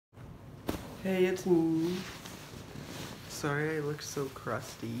Hey, it's me. Sorry I look so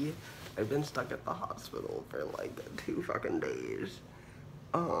crusty. I've been stuck at the hospital for like 2 fucking days.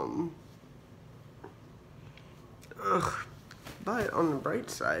 Um, ugh. But on the bright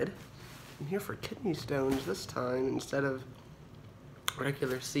side, I'm here for kidney stones this time instead of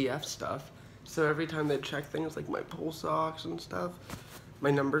regular CF stuff. So every time they check things like my pulse ox and stuff, my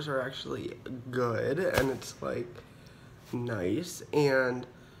numbers are actually good and it's like nice. And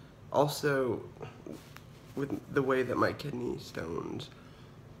also, with the way that my kidney stones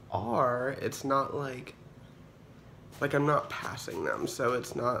are, it's not like I'm not passing them, so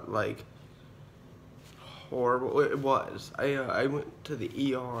it's not like horrible. It was. I went to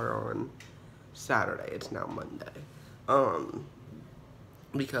the ER on Saturday. It's now Monday.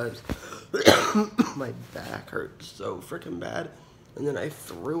 Because my back hurt so freaking bad, and then I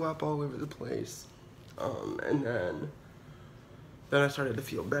threw up all over the place. And then I started to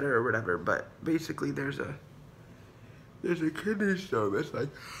feel better or whatever. But basically, there's a kidney stone that's like,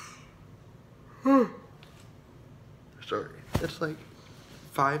 sorry, it's like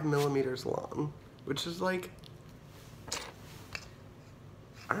 5 millimeters long, which is like,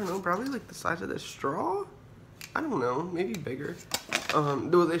 I don't know, probably like the size of this straw. I don't know, maybe bigger.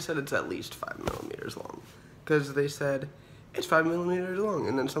 Though they said it's at least 5 millimeters long, because they said it's 5 millimeters long,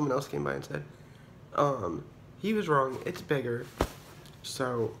 and then someone else came by and said, he was wrong, it's bigger.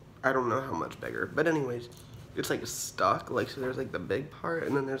 So I don't know how much bigger, but anyways, it's like stuck, like, so there's like the big part,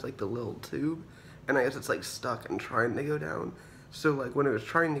 and then there's like the little tube, and I guess it's like stuck and trying to go down. So like when it was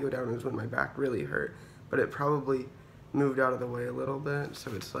trying to go down is when my back really hurt, but it probably moved out of the way a little bit,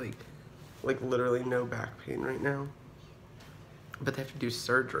 so it's like literally no back pain right now. But they have to do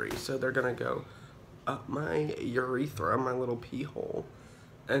surgery, so they're gonna go up my urethra, my little pee hole,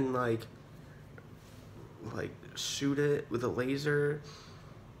 and like shoot it with a laser,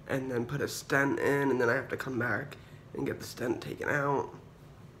 and then put a stent in, and then I have to come back and get the stent taken out.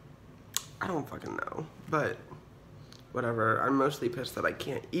 I don't fucking know, but whatever. I'm mostly pissed that I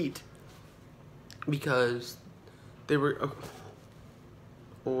can't eat because they were,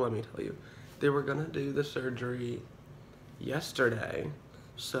 well, let me tell you, they were gonna do the surgery yesterday.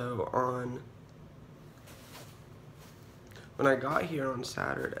 So when I got here on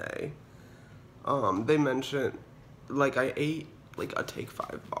Saturday, they mentioned, like, I ate like a Take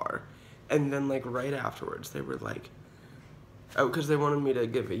 5 bar, and then like right afterwards they were like, oh, because they wanted me to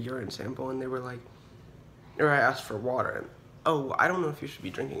give a urine sample, and they were like, or I asked for water, and oh, I don't know if you should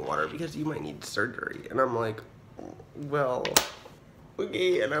be drinking water because you might need surgery. And I'm like, well,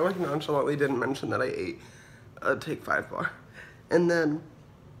 okay. And I like nonchalantly didn't mention that I ate a Take 5 bar. And then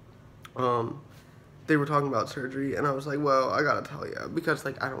they were talking about surgery, and I was like, well, I gotta tell you, because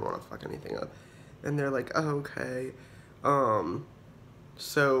like I don't want to fuck anything up. And they're like, oh, okay,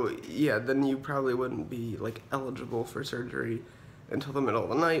 so yeah, then you probably wouldn't be like eligible for surgery until the middle of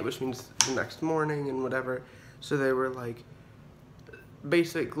the night, which means the next morning and whatever. So they were like,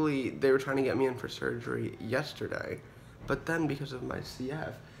 basically they were trying to get me in for surgery yesterday, but then because of my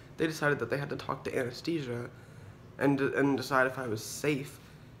CF, they decided that they had to talk to anesthesia and decide if I was safe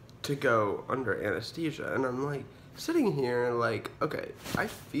to go under anesthesia. And I'm like sitting here like, okay, I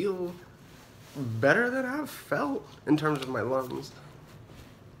feel better than I've felt in terms of my lungs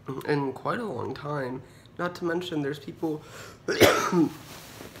in quite a long time. Not to mention there's people who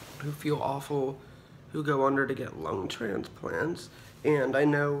feel awful who go under to get lung transplants, and I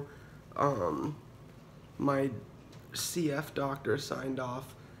know my CF doctor signed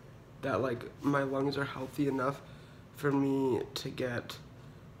off that like my lungs are healthy enough for me to get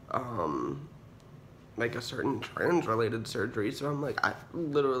like a certain trans-related surgery. So I'm like, I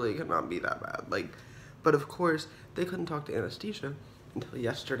literally could not be that bad. Like, but of course they couldn't talk to anesthesia until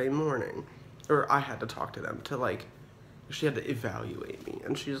yesterday morning, or I had to talk to them to like, she had to evaluate me,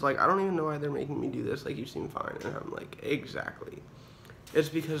 and she's like, I don't even know why they're making me do this, like, you seem fine. And I'm like, exactly, it's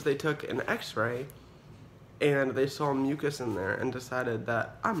because they took an x-ray and they saw mucus in there and decided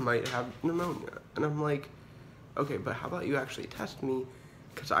that I might have pneumonia. And I'm like, okay, but how about you actually test me,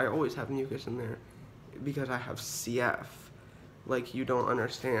 because I always have mucus in there because I have CF. Like, you don't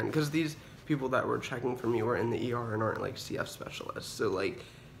understand, because these people that were checking for me were in the ER and aren't like CF specialists. So like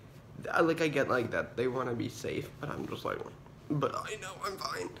I get like that they want to be safe, but I'm just like, but I know I'm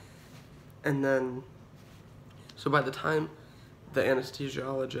fine. And then, so by the time the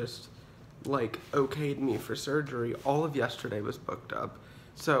anesthesiologist like okayed me for surgery, all of yesterday was booked up.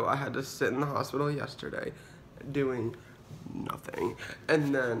 So I had to sit in the hospital yesterday doing nothing.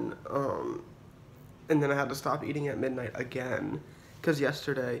 And then I had to stop eating at midnight again, because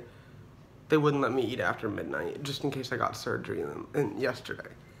yesterday they wouldn't let me eat after midnight, just in case I got surgery and yesterday.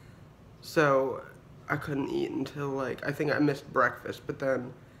 So I couldn't eat until like, I think I missed breakfast, but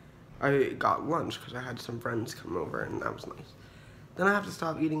then I got lunch because I had some friends come over and that was nice. Then I have to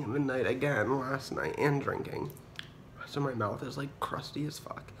stop eating at midnight again last night and drinking. So my mouth is like crusty as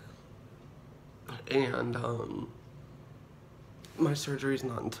fuck. And my surgery's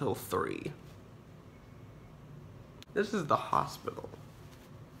not until 3. This is the hospital.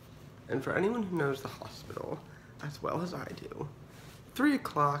 And for anyone who knows the hospital as well as I do, 3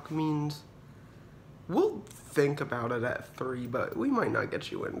 o'clock means we'll think about it at 3, but we might not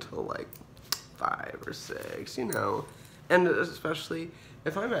get you until like 5 or 6, you know. And especially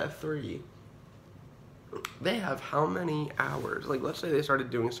if I'm at 3, they have how many hours? Like, let's say they started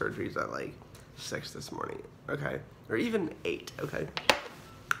doing surgeries at like 6 this morning, okay? Or even 8, okay?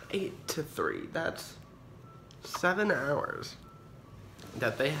 8 to 3, that's 7 hours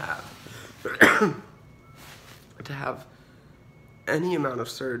that they have to have any amount of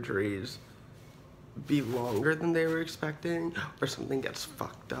surgeries be longer than they were expecting, or something gets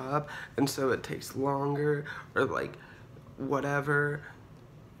fucked up and so it takes longer, or like whatever.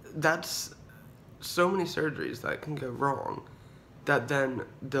 That's so many surgeries that can go wrong that then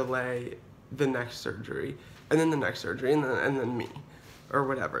delay the next surgery and then the next surgery and then me or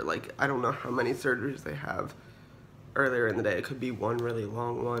whatever. Like, I don't know how many surgeries they have earlier in the day. It could be one really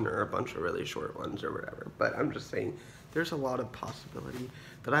long one or a bunch of really short ones or whatever, but I'm just saying there's a lot of possibility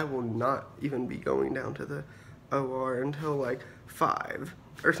that I will not even be going down to the OR until like 5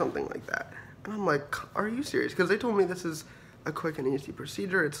 or something like that. And I'm like, are you serious? Because they told me this is a quick and easy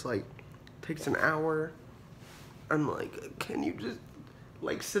procedure. It's like, takes an hour. I'm like, can you just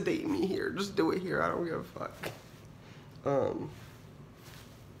like sedate me here? Just do it here. I don't give a fuck.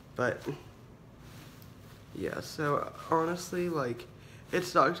 But yeah, so honestly, like, it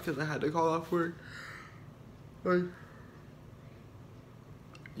sucks because I had to call off work like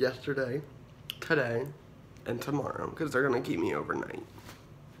yesterday, today, and tomorrow because they're gonna keep me overnight.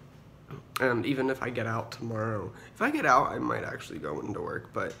 And even if I get out tomorrow, if I get out, I might actually go into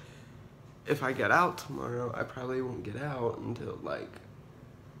work, but if I get out tomorrow, I probably won't get out until like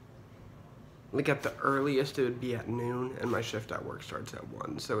at the earliest it would be at noon, and my shift at work starts at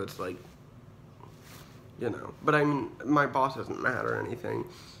 1, so it's like, you know. But I mean, my boss doesn't mad or anything,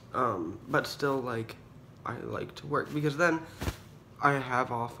 but still, like, I like to work because then I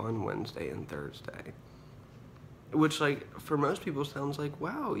have off on Wednesday and Thursday, which, like, for most people sounds like,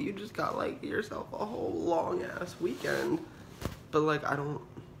 wow, you just got like yourself a whole long ass weekend. But like, I don't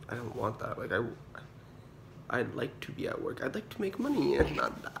want that. Like, I'd like to be at work. I'd like to make money and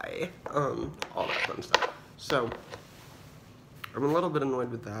not die. All that fun stuff. So I'm a little bit annoyed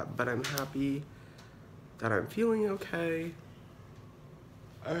with that, but I'm happy that I'm feeling okay.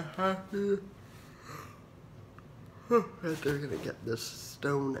 I'm happy that they're gonna get this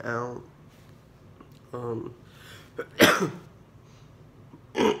stone out.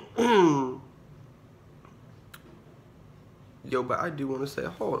 Yo, but I do want to say,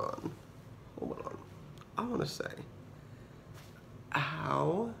 hold on. I want to say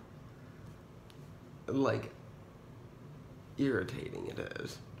how, like, irritating it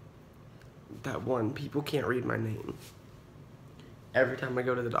is that, one, people can't read my name. Every time I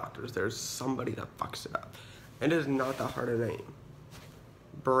go to the doctors, there's somebody that fucks it up. It is not that hard a name.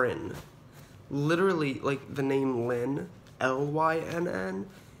 Bryn. Literally, like, the name Lynn, Lynn,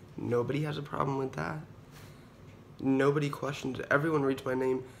 nobody has a problem with that. Nobody questions it. Everyone reads my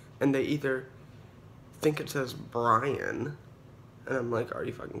name, and they either think it says Brian, and I'm like, are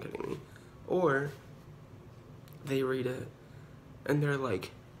you fucking kidding me? Or they read it, and they're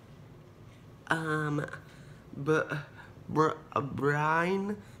like, Brian,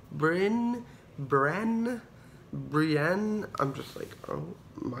 Brienne. I'm just like, oh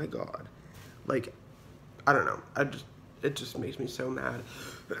my god. Like, I don't know. It just makes me so mad.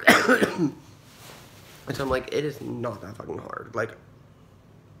 And so I'm like, it is not that fucking hard. Like,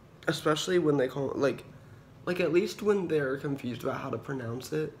 especially when they call it, like at least when they're confused about how to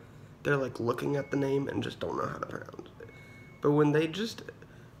pronounce it, they're like looking at the name and just don't know how to pronounce it. But when they just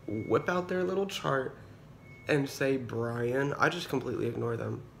whip out their little chart and say Brian, I just completely ignore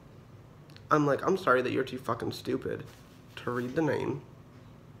them. I'm like, I'm sorry that you're too fucking stupid to read the name,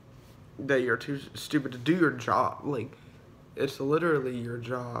 that you're too stupid to do your job. Like, it's literally your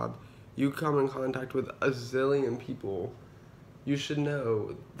job. You come in contact with a zillion people. You should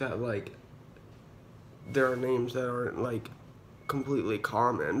know that, like, there are names that aren't, like, completely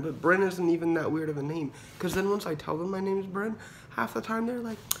common. But Bryn isn't even that weird of a name. Because then once I tell them my name is Bryn, half the time they're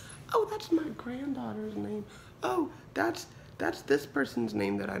like, oh, that's my granddaughter's name. Oh, that's this person's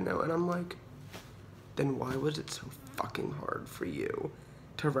name that I know. And I'm like, then why was it so fucking hard for you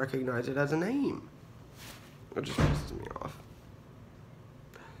to recognize it as a name. It just pisses me off.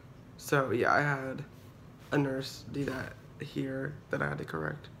 So yeah, I had a nurse do that here that I had to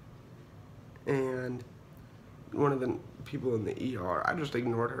correct. And one of the people in the ER, I just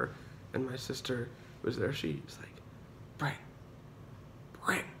ignored her. And my sister was there. She's like, Brent.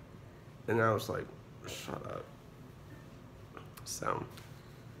 And I was like, shut up. So,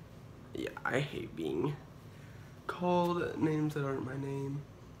 yeah, I hate being called names that aren't my name,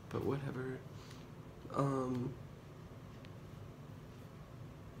 but whatever.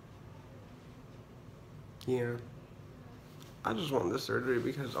 Yeah. I just want this surgery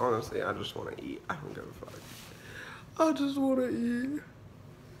because honestly, I just want to eat. I don't give a fuck. I just want to eat.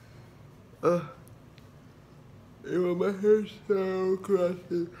 Ew, my hair's so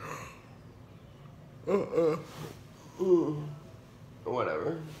crusty.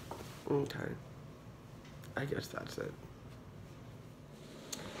 Whatever. Okay. I guess that's it.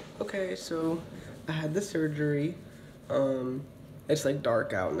 Okay, so I had the surgery. It's like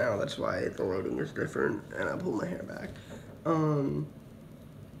dark out now, that's why the loading is different, and I pulled my hair back.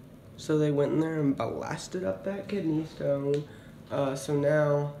 So they went in there and blasted up that kidney stone. So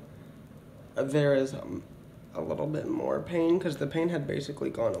now there is a little bit more pain because the pain had basically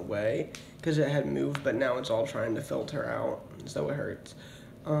gone away because it had moved, but now it's all trying to filter out, so it hurts.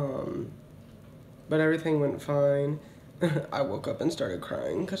 But everything went fine. I woke up and started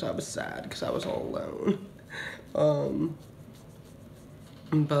crying because I was sad because I was all alone.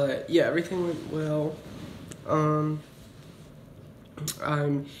 But yeah, everything went well.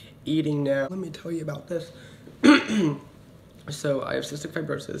 I'm eating now. Let me tell you about this. So I have cystic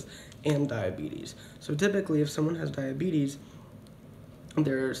fibrosis and diabetes. So typically if someone has diabetes,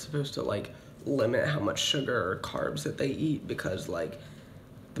 they're supposed to like limit how much sugar or carbs that they eat because like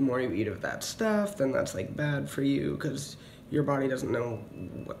the more you eat of that stuff, then that's like bad for you because your body doesn't know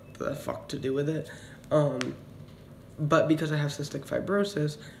what the fuck to do with it. But because I have cystic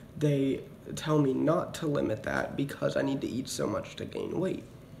fibrosis, they tell me not to limit that because I need to eat so much to gain weight.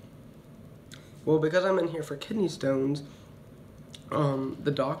 Well, because I'm in here for kidney stones,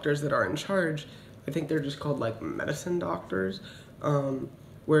 the doctors that are in charge, I think they're just called like medicine doctors,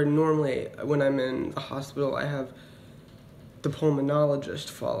 where normally when I'm in the hospital, I have the pulmonologist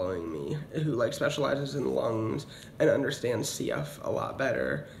following me who like specializes in lungs and understands CF a lot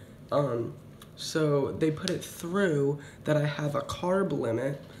better. So they put it through that I have a carb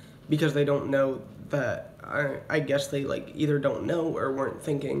limit because they don't know that, I guess they like either don't know or weren't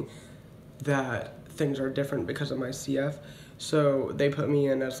thinking that things are different because of my CF. So they put me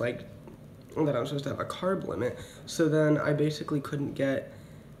in as like, that I'm supposed to have a carb limit. So then I basically couldn't get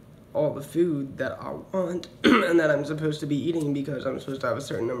all the food that I want and that I'm supposed to be eating because I'm supposed to have a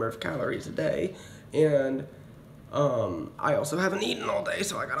certain number of calories a day. And I also haven't eaten all day,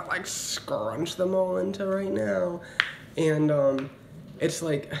 so I gotta like scrunch them all into right now. And it's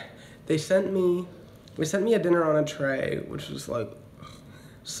like, they sent me a dinner on a tray, which was like,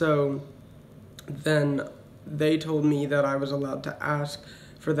 so then they told me that I was allowed to ask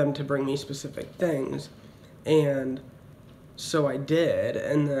for them to bring me specific things, and so I did,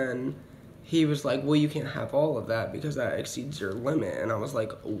 and then he was like, well, you can't have all of that because that exceeds your limit, and I was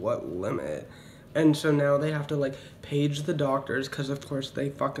like, what limit? And so now they have to like page the doctors because of course they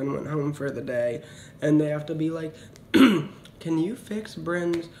fucking went home for the day, and they have to be like, can you fix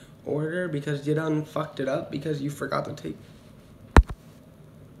Bryn's order because you done fucked it up because you forgot to take...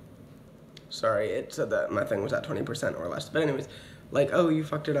 Sorry, it said that my thing was at 20% or less. But anyways, like, oh, you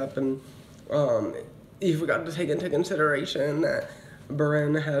fucked it up and you forgot to take into consideration that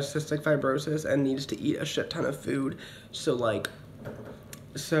Bryn has cystic fibrosis and needs to eat a shit ton of food. So like,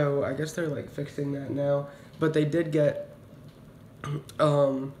 so I guess they're like fixing that now. But they did get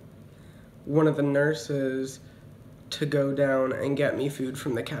one of the nurses to go down and get me food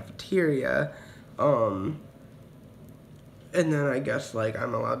from the cafeteria. And then I guess, like,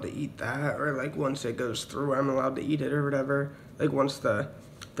 I'm allowed to eat that, or, like, once it goes through, I'm allowed to eat it or whatever. Like, once the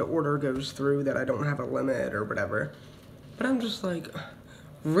order goes through that I don't have a limit or whatever. But I'm just like,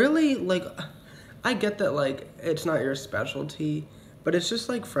 really? Like, I get that, like, it's not your specialty, but it's just,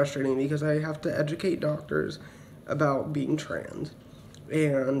 like, frustrating because I have to educate doctors about being trans.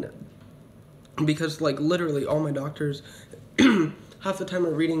 And because, like, literally all my doctors half the time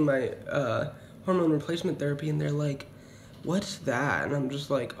are reading my hormone replacement therapy, and they're like, what's that? And I'm just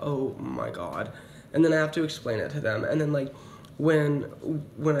like, oh my god. And then I have to explain it to them. And then like when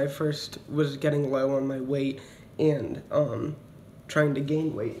I first was getting low on my weight and trying to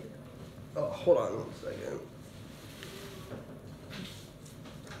gain weight. Oh, hold on 1 second.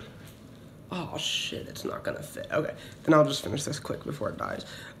 Oh shit, it's not gonna fit. Okay, then I'll just finish this quick before it dies.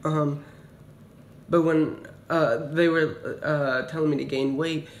 But when they were telling me to gain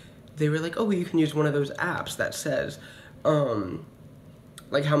weight, they were like, oh, you can use one of those apps that says,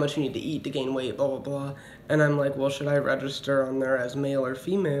 like how much you need to eat to gain weight, blah, blah, blah. And I'm like, well, should I register on there as male or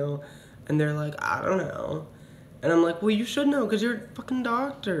female? And they're like, I don't know. And I'm like, well, you should know, because you're a fucking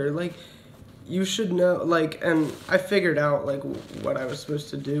doctor. Like, you should know, like, and I figured out, like, what I was supposed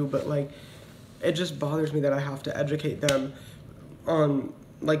to do, but, like, it just bothers me that I have to educate them on,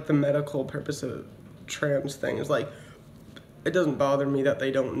 like, the medical purpose of trans things. Like, it doesn't bother me that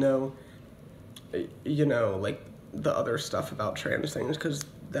they don't know, you know, like, the other stuff about trans things, because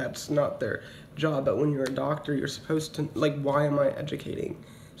that's not their job. But when you're a doctor, you're supposed to, like, why am I educating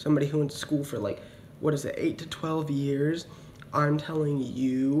somebody who went to school for, like, what is it, 8 to 12 years? I'm telling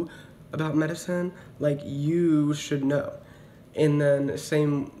you about medicine, like, you should know. And then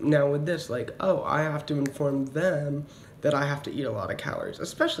same now with this, like, oh, I have to inform them that I have to eat a lot of calories,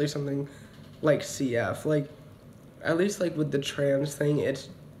 especially something like CF. Like, at least, like, with the trans thing, it's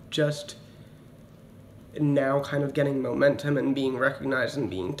just now kind of getting momentum and being recognized and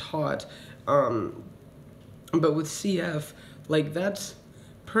being taught. But with CF, like, that's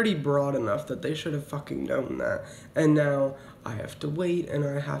pretty broad enough that they should have fucking known that. And now I have to wait, and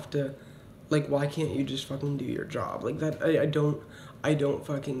I have to, like, why can't you just fucking do your job? Like, that, I don't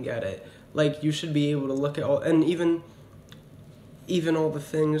fucking get it. Like, you should be able to look at all, and even all the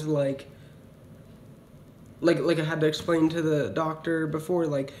things, like I had to explain to the doctor before,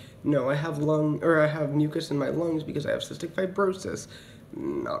 like, no, I have mucus in my lungs because I have cystic fibrosis,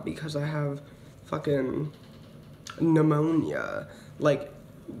 not because I have fucking pneumonia. Like,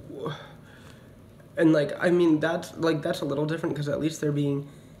 and, like, I mean, that's a little different, because at least they're being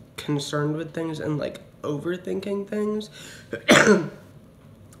concerned with things and, like, overthinking things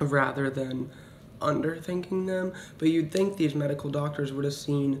rather than underthinking them. But you'd think these medical doctors would have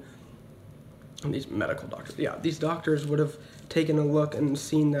seen, these doctors would have taken a look and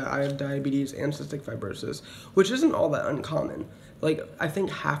seen that I have diabetes and cystic fibrosis, which isn't all that uncommon. Like, I think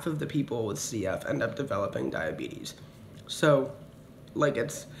half of the people with CF end up developing diabetes. So, like,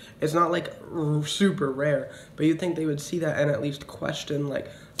 it's not, like, super rare, but you'd think they would see that and at least question, like,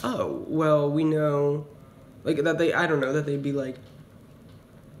 oh, well, we know, like, that that they'd be like,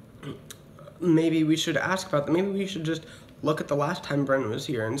 maybe we should ask about that. Maybe we should just look at the last time Brent was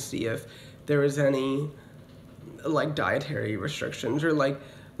here and see if there was any, like, dietary restrictions, or, like,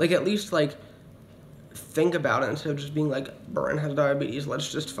 at least, like, think about it instead of just being like, Brent has diabetes, let's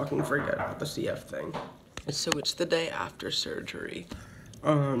just fucking forget about the CF thing. So it's the day after surgery.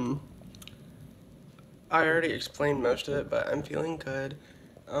 I already explained most of it, but I'm feeling good.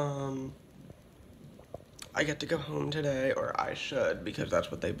 I get to go home today, or I should, because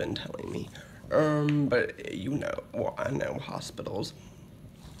that's what they've been telling me. But you know, well, I know hospitals.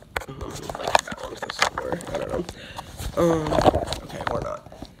 Like, balance this somewhere, I don't know. Okay, or not.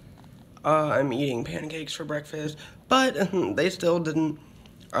 I'm eating pancakes for breakfast, but they still didn't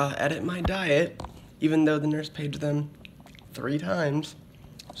edit my diet, even though the nurse paged them 3 times.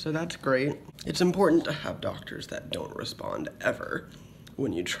 So that's great. It's important to have doctors that don't respond ever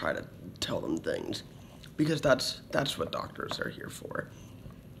when you try to tell them things, because that's what doctors are here for.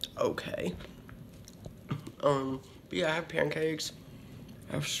 Okay. But yeah, I have pancakes.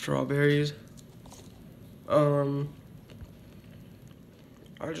 I have strawberries.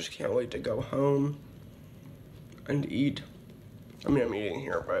 I just can't wait to go home and eat. I mean, I'm eating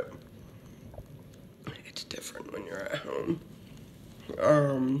here, but it's different when you're at home.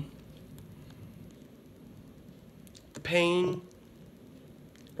 The pain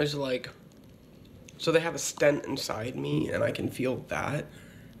is like, so they have a stent inside me, and I can feel that.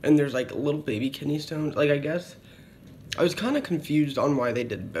 And there's, like, little baby kidney stones. Like, I guess I was kind of confused on why they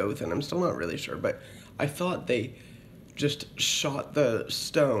did both, and I'm still not really sure, but I thought they just shot the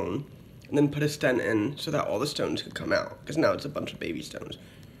stone and then put a stent in so that all the stones could come out, because now it's a bunch of baby stones.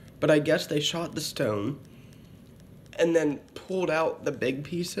 But I guess they shot the stone and then pulled out the big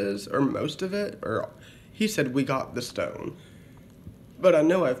pieces, or most of it, or he said we got the stone. But I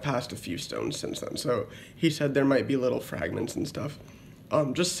know I've passed a few stones since then, so he said there might be little fragments and stuff.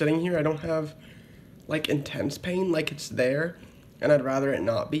 Just sitting here, I don't have, like, intense pain. Like, it's there, and I'd rather it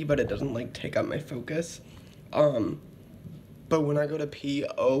not be, but it doesn't, like, take up my focus. But when I go to pee,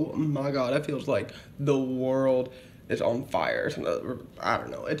 oh my god, it feels like the world is on fire. I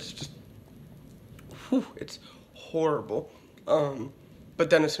don't know, it's just, whew, it's horrible. But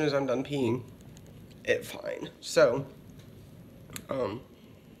then as soon as I'm done peeing, it's fine. So, I'm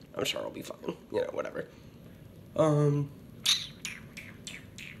sure I'll be fine, you know, whatever.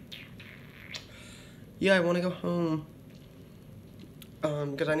 yeah, I want to go home.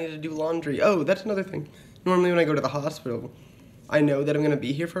 Because I need to do laundry. Oh, that's another thing. Normally when I go to the hospital, I know that I'm going to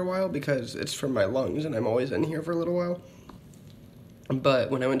be here for a while because it's for my lungs and I'm always in here for a little while.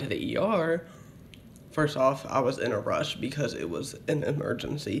 But when I went to the ER, first off, I was in a rush because it was an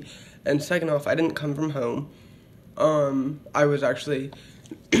emergency. And second off, I didn't come from home. I was actually,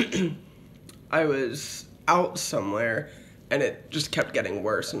 I was out somewhere and it just kept getting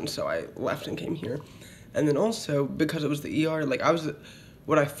worse, and so I left and came here. And then also, because it was the ER, like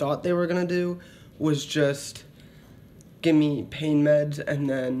what I thought they were gonna do was just give me pain meds and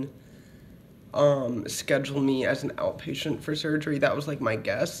then schedule me as an outpatient for surgery. That was like my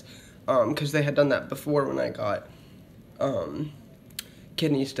guess, because they had done that before when I got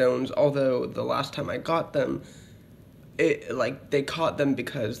kidney stones, although the last time I got them, they caught them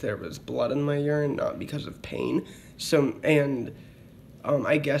because there was blood in my urine, not because of pain. So, and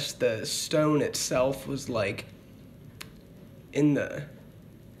I guess the stone itself was like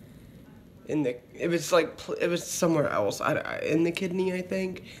it was somewhere else, in the kidney, I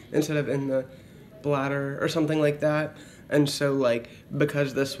think, instead of in the bladder or something like that. And so, like,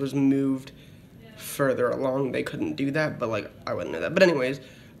 because this was moved further along, they couldn't do that, but, like, I wouldn't know that. But anyways,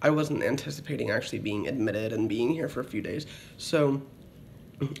 I wasn't anticipating actually being admitted and being here for a few days. So,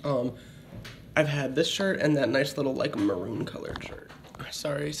 I've had this shirt and that nice little, like, maroon colored shirt.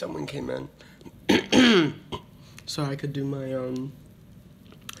 Sorry, someone came in. So I could do my,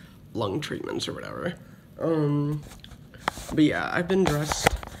 lung treatments or whatever. But yeah, I've been dressed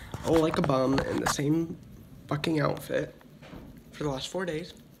like a bum in the same fucking outfit for the last 4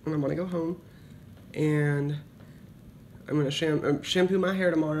 days, and I'm gonna go home, and I'm gonna shampoo my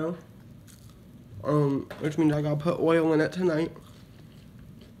hair tomorrow, which means I gotta put oil in it tonight,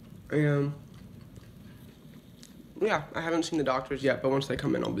 and yeah, I haven't seen the doctors yet, but once they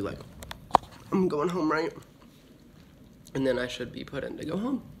come in, I'll be like, I'm going home, right? And then I should be put in to go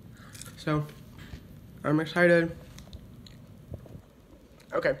home. So, I'm excited.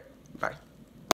 Okay, bye.